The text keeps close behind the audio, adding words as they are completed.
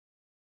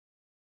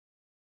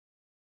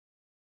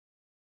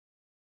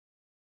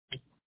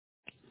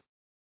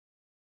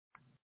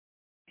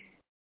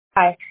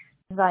Hi,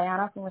 this is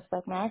Ayana from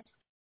Respect Max.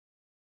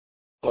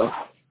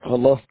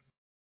 Hello.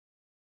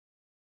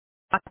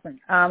 Awesome.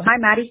 Hi,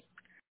 Maddie.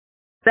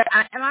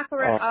 Am I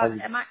correct? How's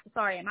it? Am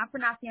I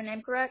pronouncing your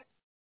name correct?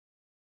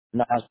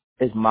 Nah,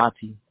 it's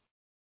Mati.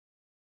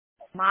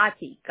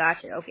 Mati.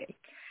 Gotcha. Okay.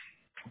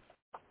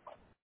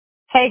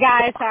 Hey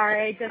guys,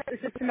 sorry, this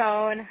is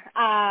Simone.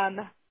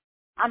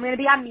 I'm gonna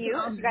be on mute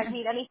if you guys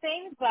need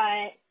anything, but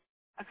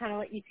I'll kind of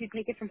let you two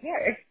take it from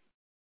here.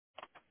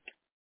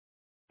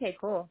 Okay,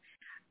 cool.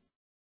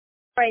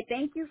 All right,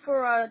 thank you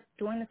for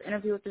doing this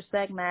interview with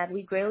Respect Mad.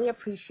 We greatly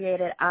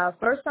appreciate it.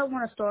 First, I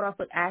want to start off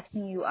with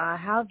asking you,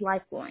 how's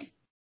life going?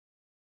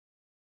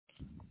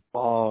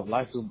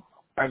 Life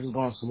is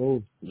going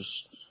smooth. Just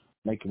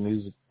making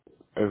music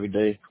every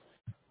day.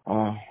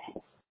 Um,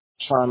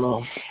 Trying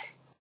to,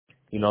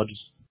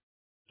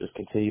 just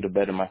continue to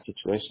better my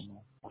situation.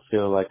 I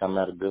feel like I'm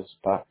at a good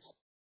spot.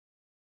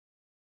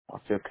 I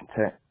feel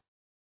content.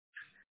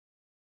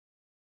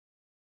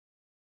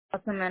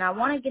 Awesome, and I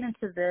want to get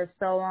into this.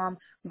 So,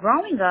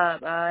 growing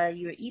up,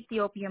 you were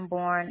Ethiopian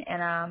born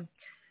in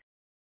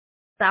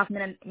South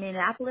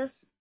Minneapolis,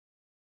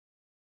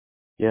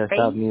 Yeah,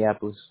 South right?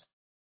 Minneapolis.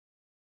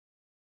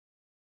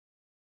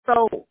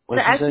 So, could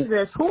What'd I you ask you say?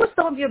 this? Who were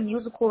some of your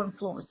musical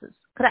influences?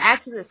 Could I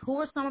ask you this? Who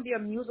were some of your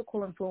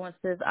musical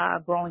influences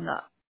growing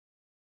up?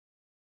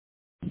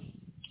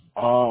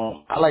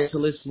 I like to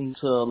listen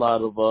to a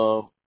lot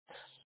of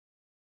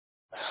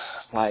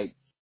like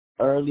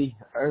early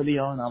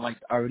on.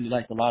 I really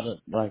liked a lot of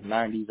like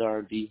 '90s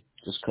R&B,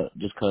 just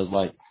cause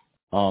like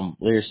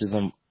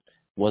lyricism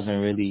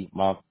wasn't really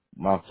my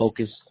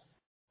focus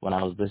when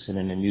I was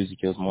listening to music.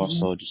 It was more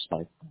so just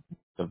like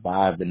the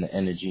vibe and the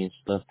energy and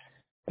stuff.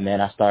 And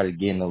then I started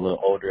getting a little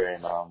older,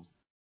 and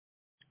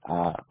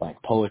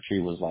like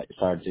poetry was like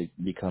started to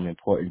become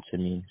important to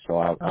me. So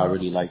I Oh,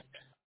 really liked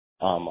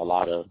a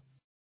lot of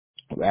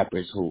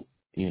rappers who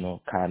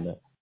kind of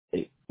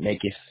they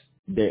make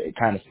it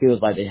kind of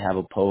feels like they have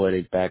a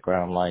poetic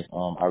background. Like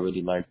I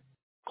really like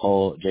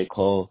J.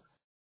 Cole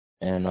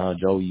and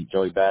Joey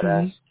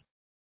Badass.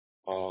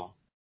 hmm Um,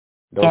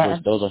 yeah.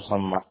 those are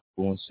some of my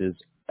influences.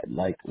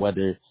 Like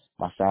whether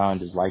my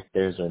sound is like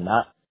theirs or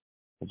not,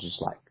 it's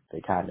just like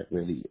they kind of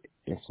really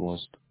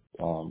influenced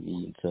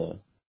me into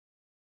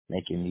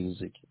making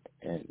music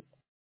and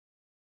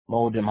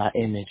molding my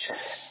image.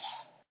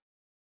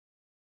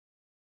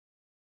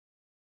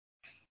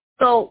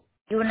 So,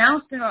 you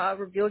announced and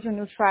revealed your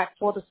new track,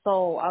 For the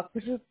Soul.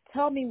 Could you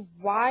tell me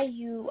why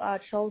you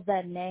chose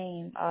that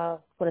name for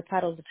the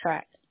title of the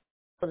track,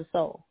 For the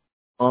Soul?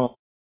 Um,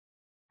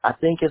 I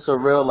think it's a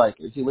real like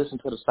if you listen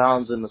to the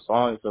sounds in the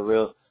song, it's a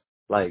real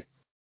like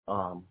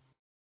um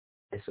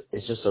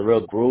it's just a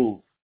real groove.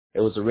 It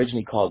was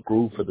originally called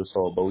Groove for the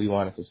Soul, but we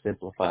wanted to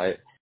simplify it,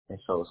 and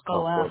so it's Oh,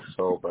 called For wow. the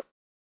Soul. But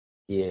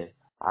yeah,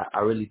 I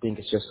really think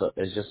it's just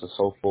a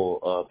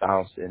soulful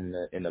bounce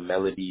in the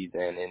melodies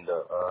and in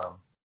the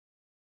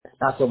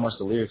not so much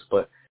the lyrics,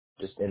 but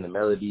just in the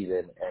melodies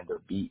and the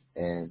beat.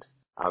 And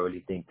I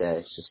really think that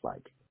it's just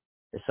like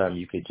it's something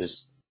you could just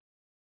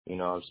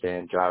what I'm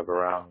saying, drive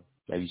around,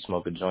 maybe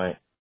smoke a joint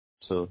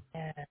too.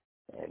 Yeah.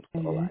 And so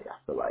hmm like I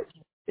feel like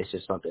it's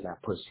just something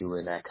that puts you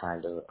in that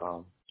kind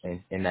of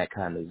in that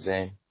kind of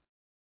zen.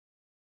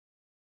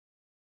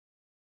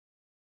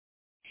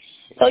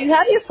 So you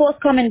have your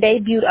forthcoming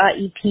debut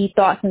EP,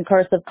 Thoughts in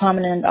Cursive,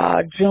 coming in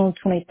June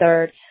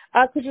 23rd.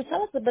 Could you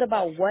tell us a bit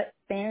about what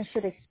fans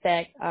should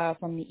expect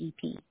from the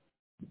EP?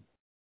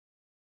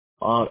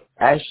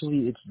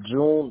 Actually, it's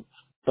June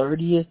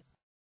 30th.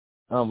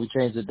 We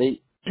changed the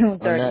date June on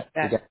 30th. that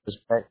to Got it. get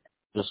respect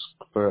just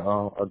for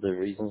other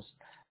reasons.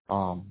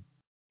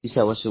 You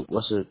said what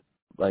should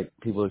like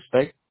people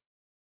expect?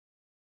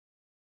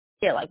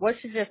 Yeah, like what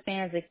should your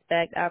fans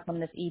expect from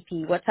this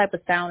EP? What type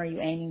of sound are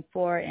you aiming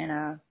for,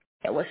 and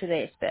yeah, what should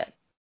they expect?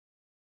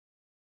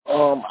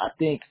 I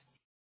think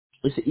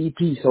it's an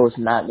EP, so it's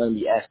not gonna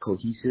be as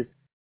cohesive,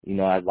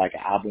 as like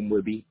an album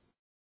would be.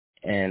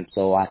 And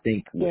so I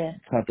think Yeah.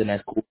 something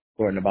that's cool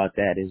important about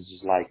that is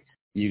just like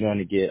you're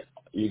gonna get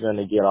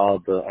all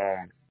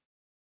the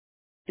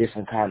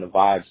different kind of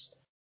vibes.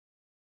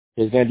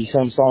 There's gonna be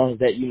some songs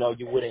that you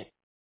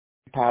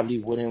probably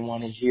wouldn't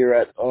want to hear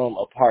at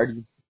a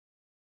party,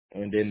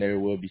 and then there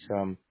will be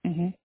some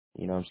Mhm.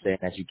 what I'm saying,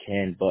 that you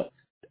can. But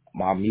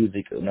my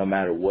music, no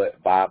matter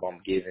what vibe I'm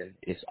giving,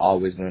 it's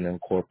always gonna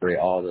incorporate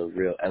all the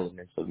real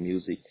elements of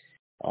music,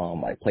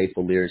 like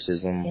playful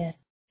lyricism, Yeah.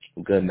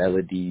 good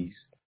melodies,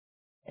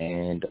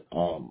 and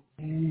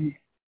Mm.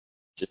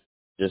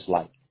 just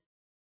like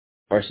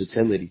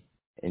versatility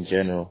in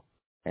general.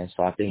 And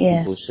so I think Yeah.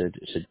 people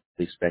should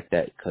expect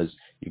that because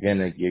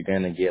you're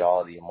gonna get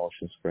all the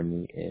emotions from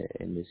me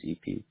in this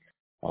EP.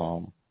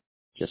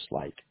 Just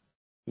like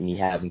me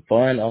having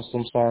fun on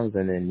some songs,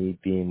 and then me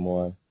being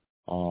more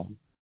um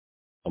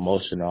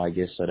emotional, I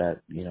guess, so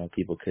that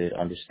people could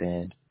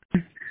understand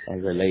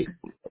and relate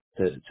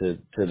to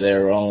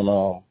their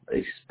own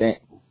extent,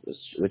 which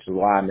is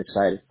why I'm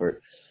excited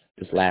for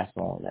this last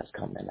song that's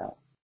coming out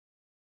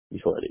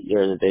before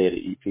the day of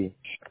the EP.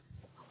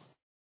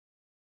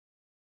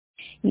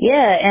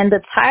 Yeah, and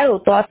the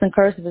title "Thoughts in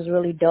Cursive" is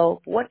really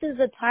dope. What does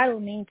the title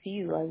mean to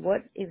you? Like,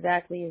 what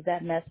exactly is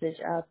that message?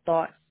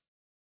 Thoughts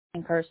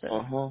in cursive.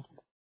 Uh huh.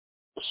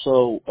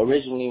 So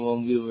originally,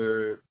 when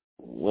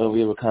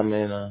we were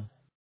coming,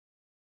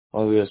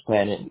 when we was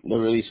planning the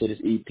release of this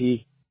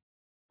EP,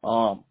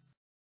 um,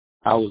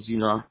 I was,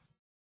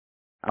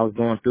 I was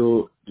going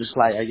through just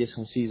like I guess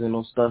some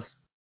seasonal stuff,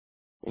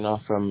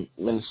 from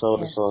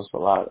Minnesota, Yeah, so it's a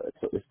lot.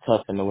 It's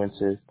tough in the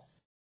winter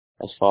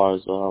as far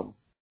as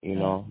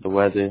yeah, the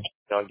weather. You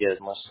don't get as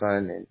much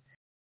sun and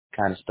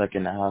kind of stuck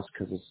in the house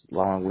because it's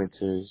long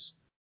winters,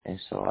 and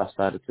so I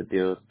started to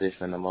deal with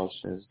different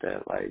emotions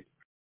that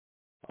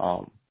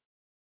um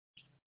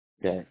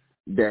that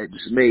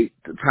just made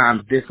the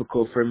times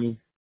difficult for me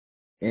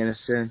in a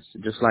sense,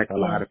 just like a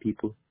lot yeah, of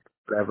people,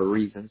 for whatever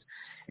reasons.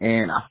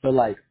 And I feel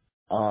like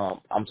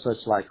I'm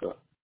such like a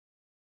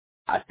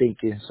I think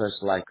in such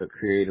like a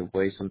creative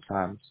way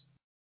sometimes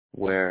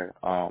where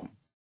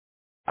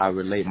I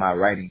relate my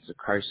writing to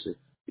cursive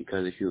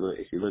because if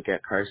you look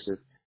at cursive,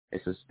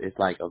 it's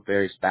like a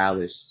very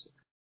stylish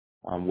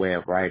way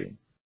of writing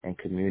and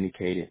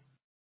communicating,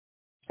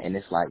 and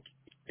it's like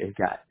it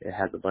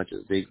has a bunch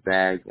of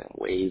zigzags and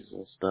waves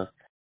and stuff,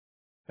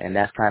 and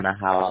that's kind of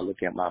how I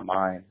look at my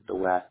mind, the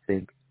way I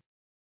think.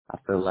 I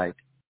feel like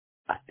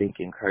I think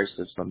in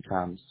cursive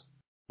sometimes,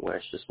 where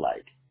it's just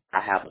like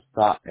I have a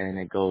thought and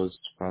it goes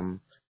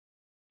from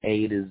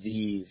A to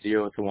Z,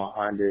 0 to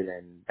 100,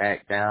 and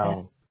back yeah.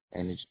 down,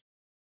 and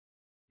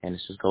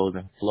it just goes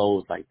and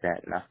flows like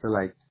that. And I feel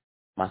like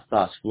my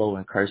thoughts flow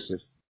in cursive.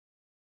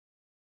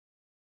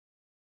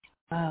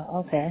 Oh,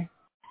 okay.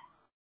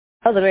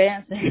 That was a great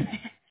answer.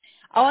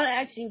 I want to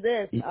ask you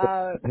this.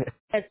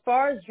 As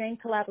far as dream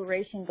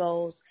collaboration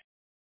goes,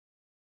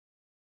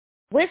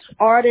 which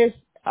artist,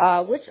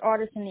 which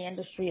artist in the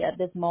industry at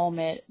this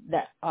moment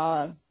that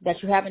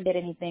you haven't did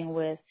anything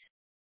with,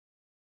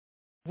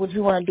 would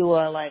you want to do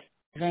a like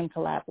dream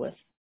collab with?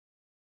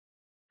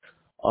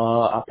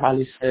 I'll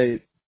probably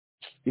say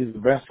either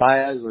Brent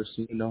Fayez or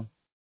Smino.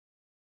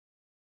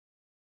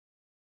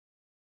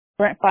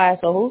 Brent Fire,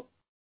 so who?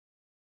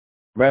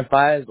 Brent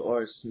Fayez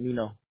or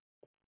Smino.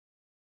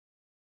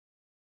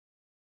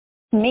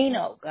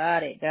 Mino.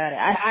 Got it, got it.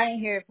 I didn't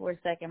hear it for a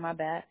second. My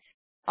bad.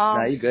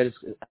 Nah, you good. It's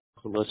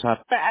a little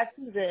choppy. But ask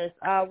you this.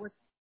 What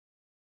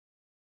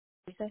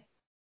did you say?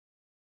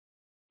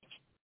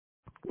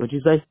 What'd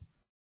you say?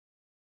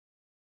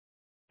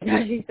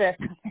 No, she said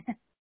something.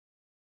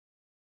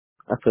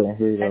 I couldn't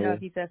hear you I don't know over if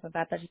there. you said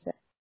something. I thought you said.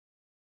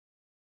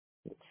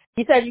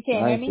 You said you No,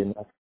 can't I hear ain't me? saying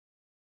nothing.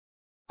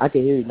 I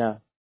can hear you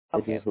now. It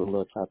Okay. just was a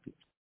little choppy.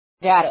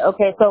 Got it.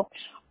 Okay, so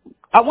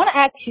I want to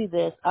ask you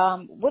this.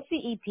 What's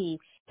the EP?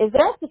 Is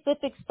there a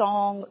specific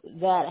song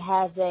that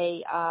has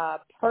a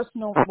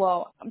personal?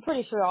 Well, I'm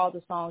pretty sure all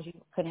the songs you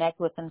connect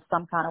with in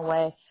some kind of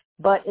way.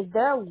 But is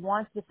there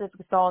one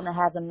specific song that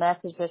has a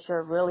message that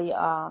you're really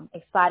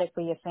excited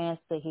for your fans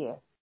to hear?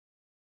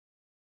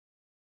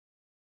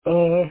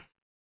 Uh,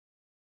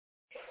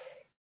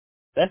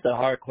 that's a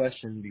hard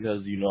question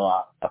because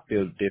I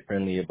feel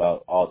differently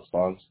about all the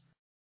songs,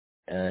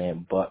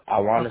 and but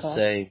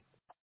Okay.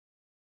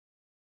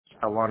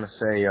 I want to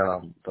say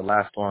the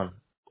last one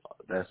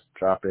that's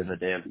dropping the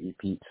damn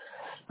EP,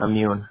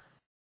 Immune.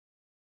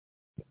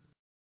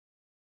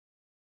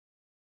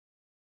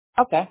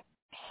 Okay.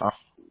 Uh,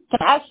 Can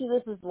I ask you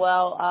this as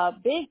well?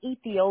 Big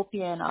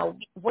Ethiopian.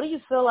 What do you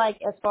feel like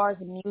as far as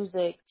the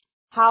music?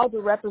 How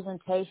the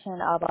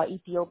representation of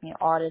Ethiopian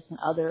artists and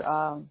other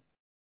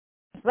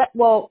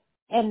well,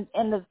 in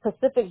the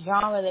specific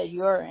genre that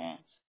you're in,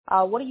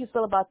 what do you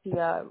feel about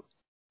the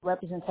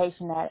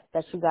representation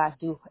that you guys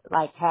do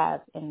like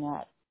have in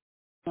that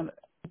in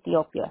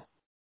Ethiopia?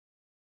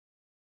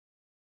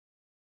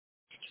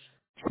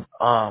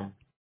 um,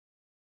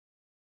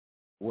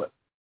 what?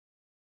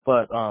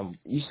 But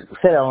you say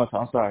that one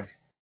time. I'm sorry.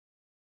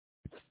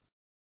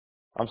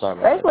 I'm sorry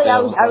about that. Basically, Say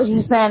that one I was time.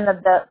 just saying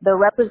that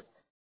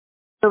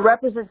the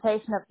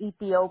representation of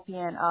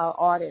Ethiopian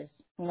artists,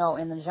 in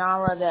the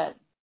genre that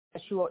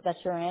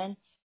you're in,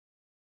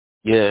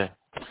 Yeah,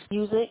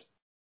 music.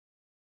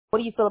 What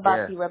do you feel about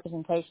yeah. the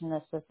representation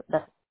that's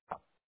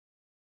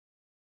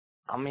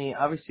I mean,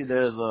 obviously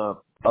there's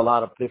a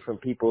lot of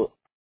different people.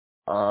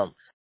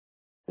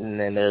 And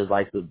then there's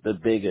like the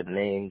bigger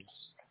names.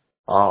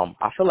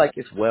 I feel like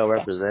it's well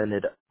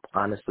represented,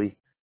 honestly.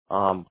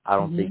 I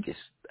don't hmm think it's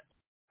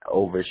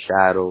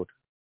overshadowed,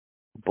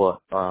 but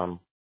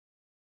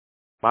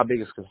my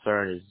biggest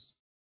concern is,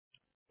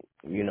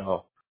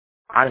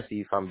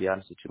 honestly, if I'm be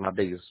honest with you, my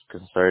biggest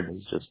concern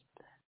is just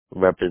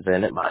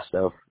representing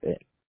myself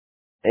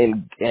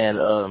and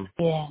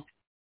yeah,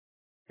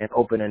 and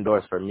opening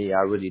doors for me.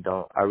 I really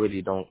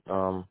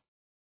don't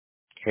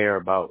care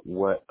about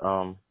what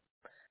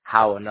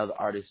how another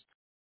artist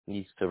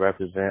needs to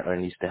represent or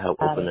needs to help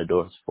got open it. the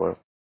doors for.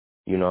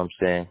 You know what I'm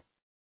saying?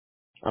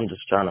 I'm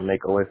just trying to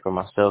make a way for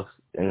myself,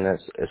 and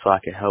that's so I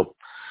can help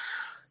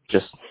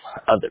just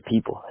other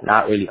people,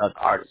 not really other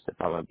artists. If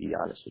I'm gonna be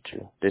honest with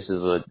you, this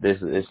is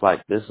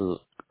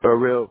a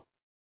real.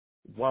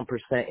 1%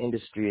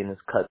 industry and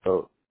it's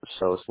cutthroat.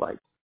 So it's like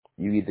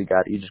you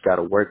just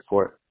gotta work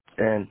for it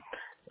and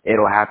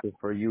it'll happen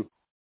for you.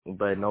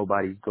 But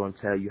nobody's gonna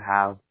tell you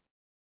how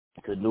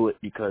to do it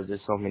because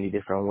there's so many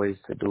different ways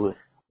to do it.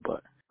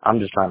 But I'm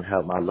just trying to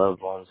help my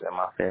loved ones and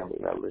my family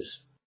members.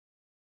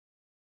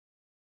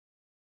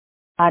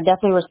 I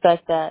definitely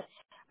respect that.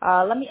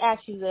 Let me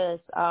ask you this.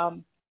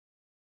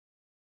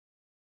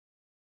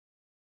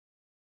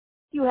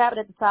 You have it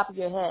at the top of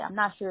your head. I'm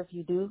not sure if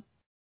you do,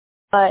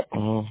 but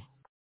Mm-hmm.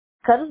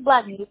 because it's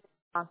black music,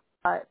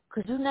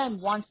 could you name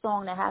one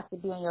song that has to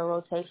be in your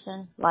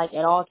rotation, like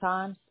at all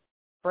times,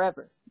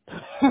 forever?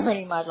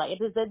 Pretty much. Like, if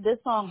this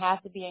song has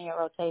to be in your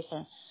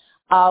rotation,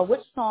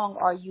 which song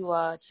are you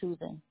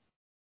choosing?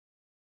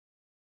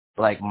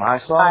 Like my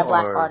By song a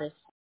black or artist.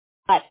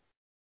 Like,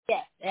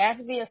 yes, it has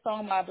to be a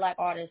song by a black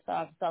artist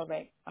to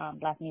celebrate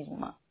Black Music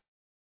Month.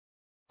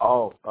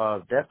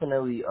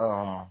 definitely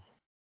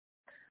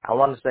I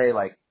want to say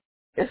like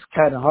it's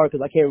kind of hard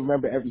because I can't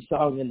remember every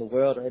song in the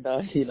world right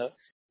now. You know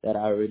that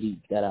I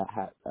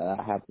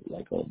have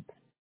like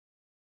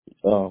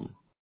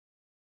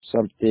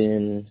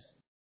something.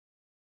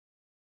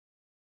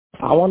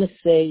 I want to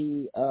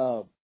say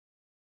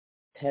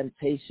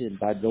Temptation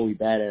by Joey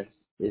Badass.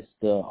 It's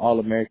the All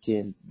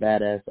American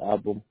Badass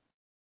album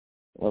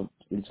in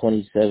Yeah.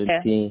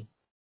 2017,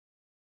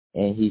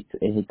 and he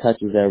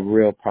touches at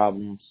real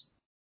problems.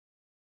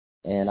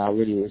 And I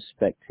really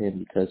respect him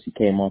because he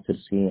came onto the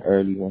scene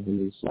early when he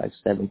was like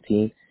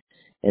 17,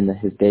 and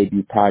his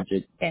debut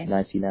project, Okay.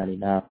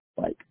 1999,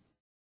 like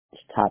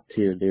top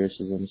tier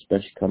lyricism,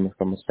 especially coming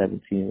from a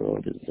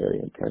 17-year-old, is very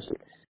impressive.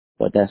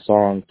 But that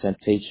song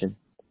Temptation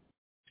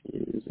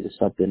is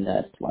something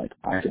that like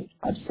I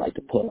just like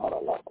to put on a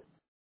lot.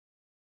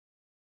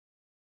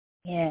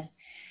 Yeah.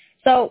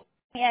 So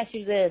let me ask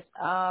you this.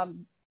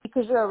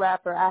 Because you're a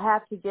rapper, I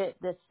have to get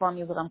this from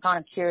you because I'm kind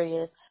of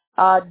curious.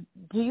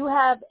 Do you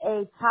have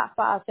a top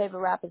 5 favorite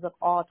rappers of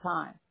all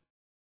time?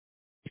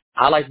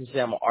 I like to say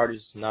I'm an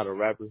artist, not a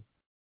rapper,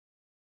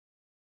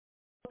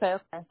 Okay.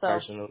 So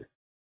personally.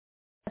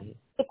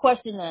 the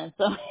question then.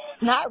 So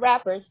not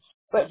rappers,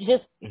 but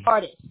just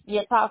artists.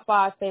 Your top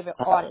 5 favorite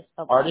artists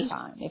of all Artist?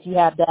 time. If you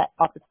have that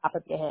off the top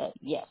of your head,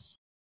 yes.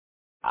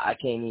 I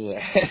can't even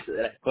answer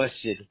that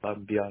question if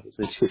I'm be honest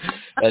with you.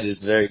 That is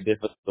very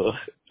difficult.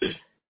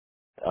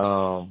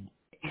 Um,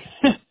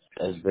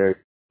 that's very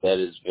that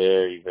is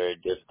very very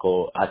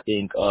difficult. I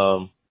think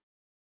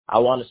I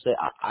want to say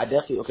I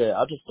definitely okay.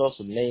 I'll just throw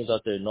some names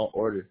out there, in no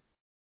order.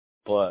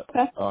 But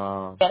Okay.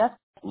 Yeah, that's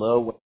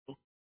Lil Wayne,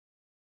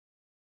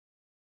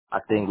 I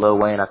think Lil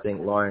Wayne. I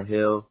think Lauryn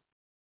Hill.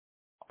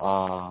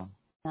 Um,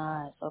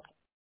 nice. Okay.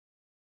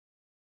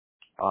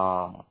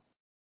 um,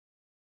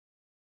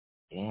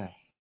 damn,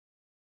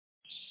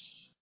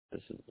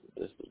 this is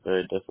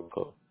very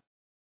difficult.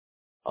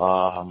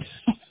 Um,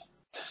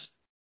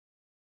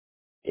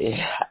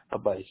 yeah, I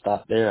might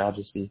stop there. I'll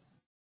just be.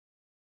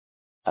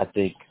 I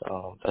think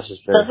that's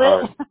just very That's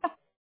hard. it.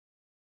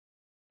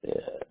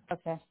 Yeah.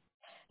 Okay.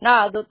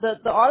 No,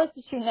 the artists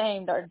that you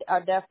named are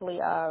definitely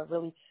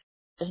really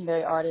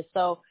legendary artists.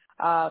 So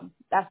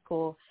that's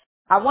cool.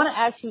 I want to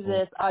ask you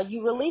this.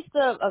 You released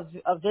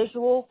a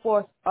visual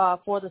for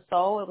the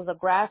soul. It was a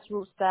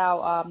grassroots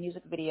style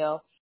music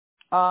video.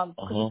 Could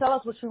you Uh-huh. tell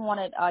us what you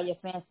wanted your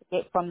fans to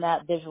get from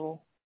that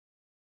visual?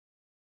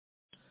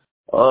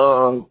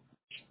 Um,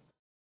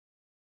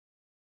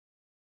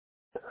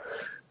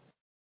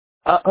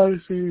 I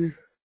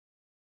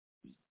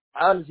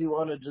honestly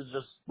wanted to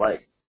just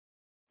like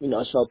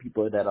show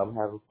people that I'm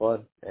having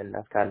fun, and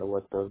that's kind of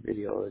what the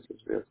video is.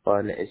 It's real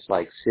fun. It's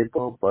like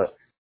simple, but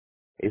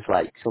it's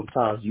like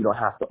sometimes you don't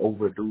have to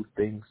overdo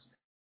things.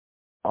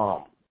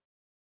 Um,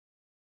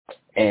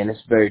 and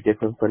it's very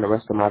different from the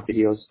rest of my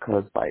videos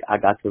because like I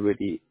got to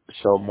really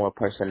show more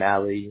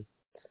personality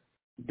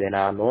than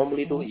I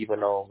normally do, even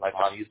though like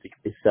my music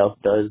itself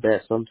does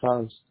that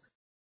sometimes.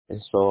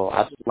 And so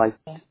I just like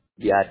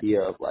the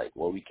idea of like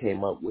what we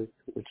came up with,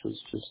 which was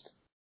just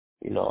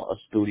a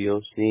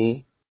studio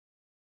scene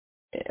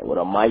and with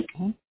a mic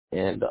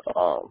and you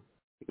know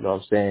what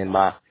I'm saying,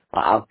 my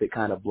outfit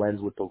kind of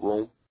blends with the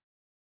room.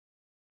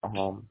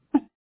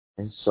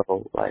 And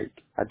so like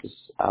I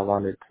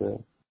wanted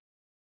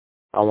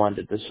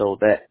to show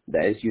that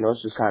it's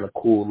it's just kind of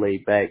cool,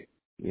 laid back,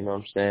 you know what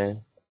I'm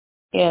saying?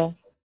 Yeah.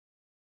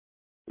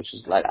 Which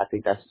is like I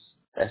think that's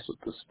what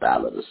the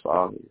style of the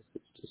song is.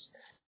 It's just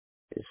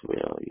it's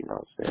real, you know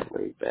what I'm saying,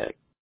 laid back.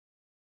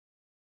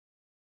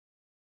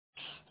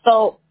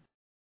 So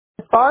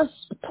as far as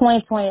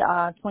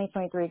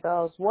 2023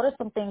 goes, what are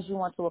some things you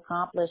want to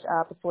accomplish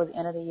before the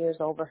end of the year is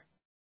over?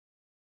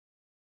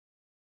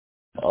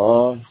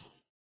 Um,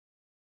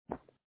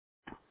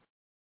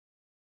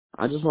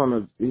 I just want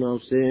to, you know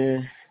what I'm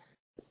saying,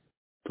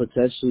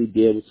 potentially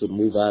be able to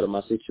move out of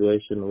my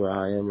situation where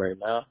I am right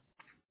now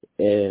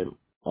and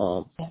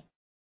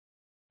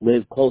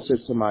live closer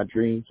to my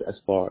dreams as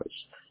far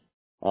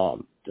as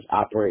just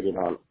operating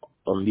on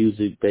a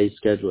music based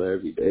schedule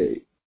every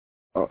day.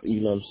 You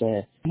know what I'm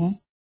saying?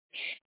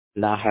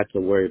 Mm-hmm. Not have to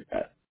worry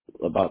about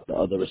about the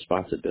other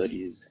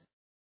responsibilities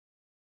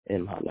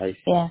in my life.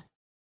 Yeah.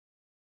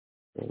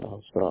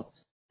 So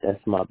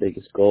that's my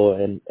biggest goal,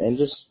 and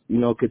just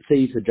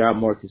continue to drop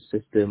more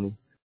consistently,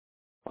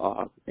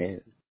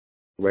 and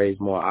raise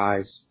more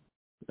eyes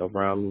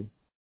around me,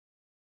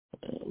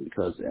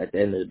 because at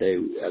the end of the day,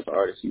 as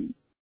artists, you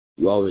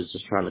always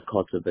just trying to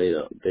cultivate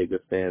a bigger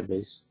fan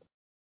base.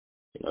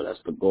 That's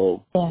the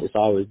goal. Yeah. It's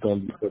always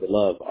going to be for the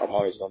love. I'm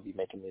always going to be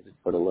making music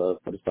for the love,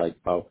 but it's like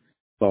if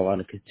I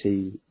want to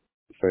continue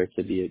for it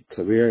to be a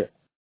career,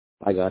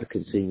 I got to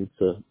continue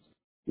to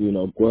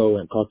grow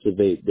and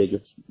cultivate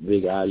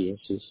big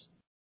audiences.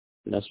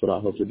 And that's what I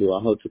hope to do.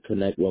 I hope to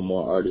connect with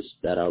more artists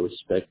that I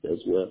respect as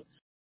well.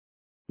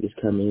 Just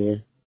coming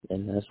in,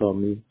 and that's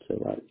on me to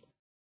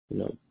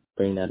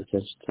bring that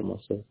attention to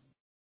myself.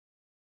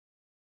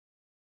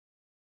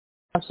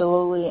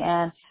 Absolutely.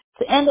 And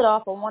to end it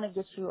off, I want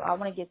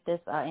to get this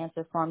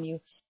answer from you.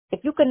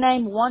 If you could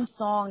name one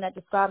song that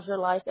describes your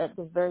life at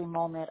this very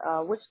moment,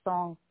 which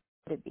song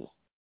would it be?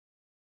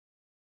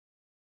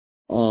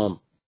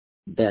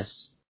 That's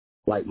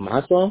like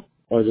my song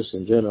or just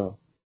in general.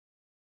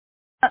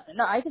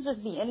 No, it could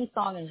just be any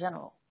song in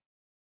general.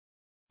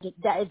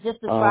 That it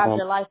just describes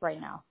your life right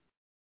now.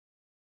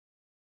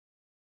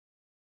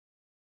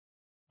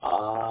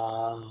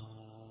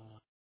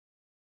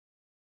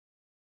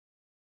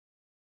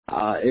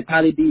 It'd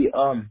probably be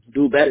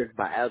 "Do Better"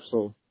 by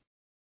Absol.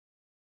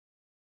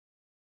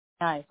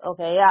 Nice.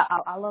 Okay. Yeah,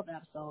 I love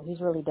Absol.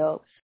 He's really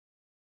dope.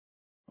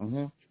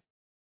 Mhm.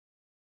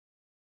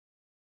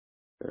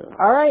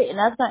 All right, and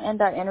that's gonna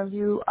end our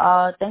interview.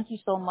 Thank you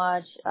so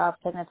much for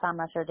taking the time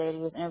out your day to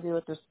do this interview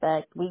with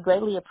respect. We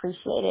greatly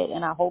appreciate it,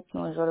 and I hope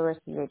you enjoy the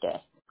rest of your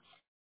day.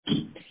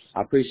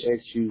 I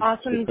appreciate you.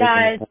 Awesome,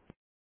 guys.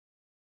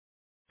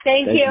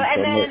 Thank you. You And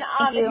so then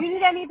much. if you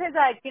need any of his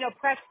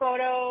press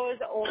photos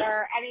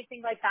or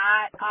anything like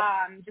that,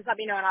 just let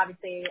me know, and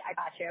obviously I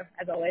got you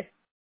as always.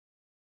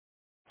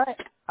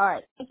 All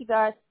right. Thank you,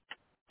 guys.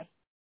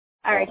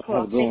 All right,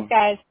 cool. Thanks,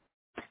 guys.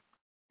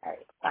 All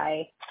right,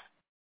 bye.